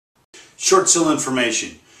Short sale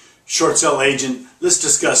information. Short sale agent, let's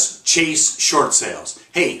discuss Chase Short Sales.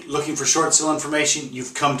 Hey, looking for short sale information?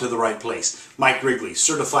 You've come to the right place. Mike Rigley,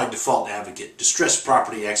 Certified Default Advocate, distressed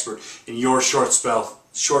property expert, and your short sale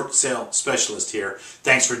specialist here.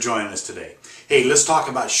 Thanks for joining us today. Hey, let's talk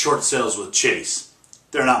about short sales with Chase.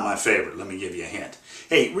 They're not my favorite, let me give you a hint.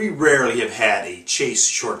 Hey, we rarely have had a Chase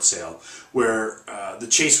short sale where the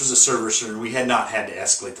Chase was a servicer and we had not had to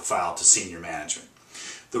escalate the file to senior management.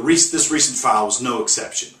 This recent file was no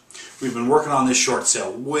exception. We've been working on this short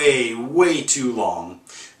sale way too long.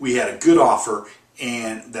 We had a good offer,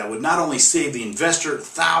 and that would not only save the investor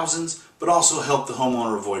thousands, but also help the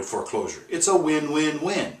homeowner avoid foreclosure. It's a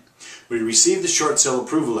win-win-win. We received the short sale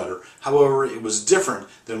approval letter, however, it was different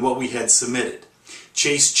than what we had submitted.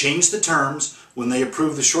 Chase changed the terms when they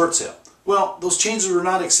approved the short sale. Well, those changes were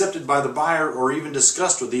not accepted by the buyer or even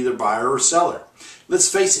discussed with either buyer or seller.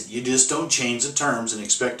 Let's face it, you just don't change the terms and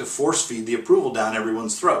expect to force feed the approval down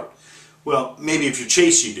everyone's throat. Well, maybe if you're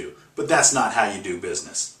Chase you do, but that's not how you do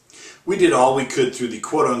business. We did all we could through the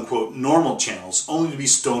quote-unquote normal channels, only to be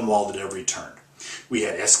stonewalled at every turn. We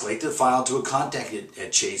had escalated the file to a contact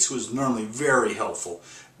at Chase who was normally very helpful,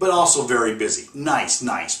 but also very busy. Nice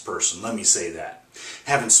person, let me say that.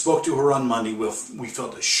 Having spoke to her on Monday, we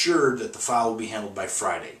felt assured that the file would be handled by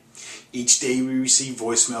Friday. Each day we received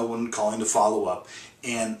voicemail when calling to follow up,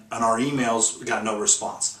 and on our emails we got no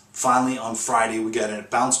response. Finally, on Friday, we got a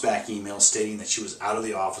bounce-back email stating that she was out of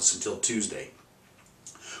the office until Tuesday.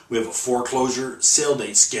 We have a foreclosure sale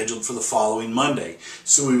date scheduled for the following Monday,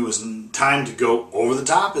 so it was time to go over the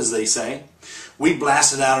top, as they say. We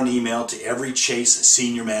blasted out an email to every Chase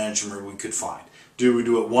senior manager we could find. Did we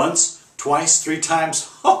do it once, twice, 3 times?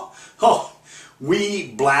 We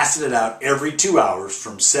blasted it out every 2 hours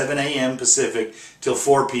from 7 a.m. Pacific till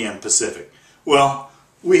 4 p.m. Pacific. Well,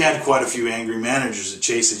 we had quite a few angry managers at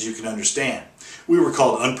Chase, as you can understand. We were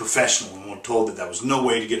called unprofessional and were told that there was no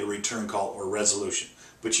way to get a return call or resolution.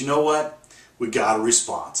 But you know what? We got a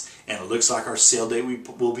response, and it looks like our sale date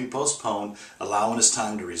will be postponed, allowing us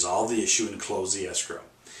time to resolve the issue and close the escrow.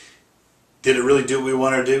 Did it really do what we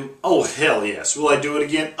wanted to do? Oh, hell yes. Will I do it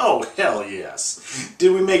again? Oh, hell yes.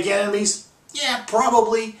 Did we make enemies? Yeah,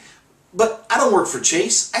 probably. But I don't work for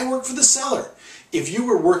Chase. I work for the seller. If you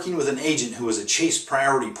were working with an agent who was a Chase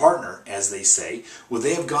priority partner, as they say, would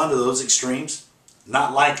they have gone to those extremes?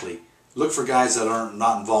 Not likely. Look for guys that are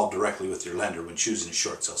not involved directly with your lender when choosing a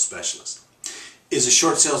short sale specialist. Is a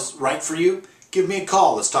short sale right for you? Give me a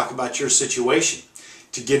call. Let's talk about your situation.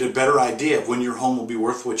 To get a better idea of when your home will be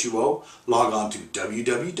worth what you owe, log on to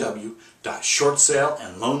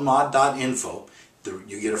www.shortsaleandloanmod.info.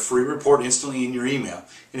 You get a free report instantly in your email.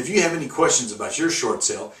 And if you have any questions about your short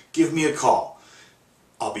sale, give me a call.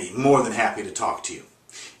 I'll be more than happy to talk to you.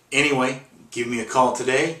 Anyway, give me a call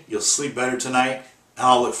today. You'll sleep better tonight, and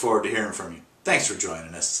I'll look forward to hearing from you. Thanks for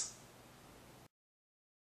joining us.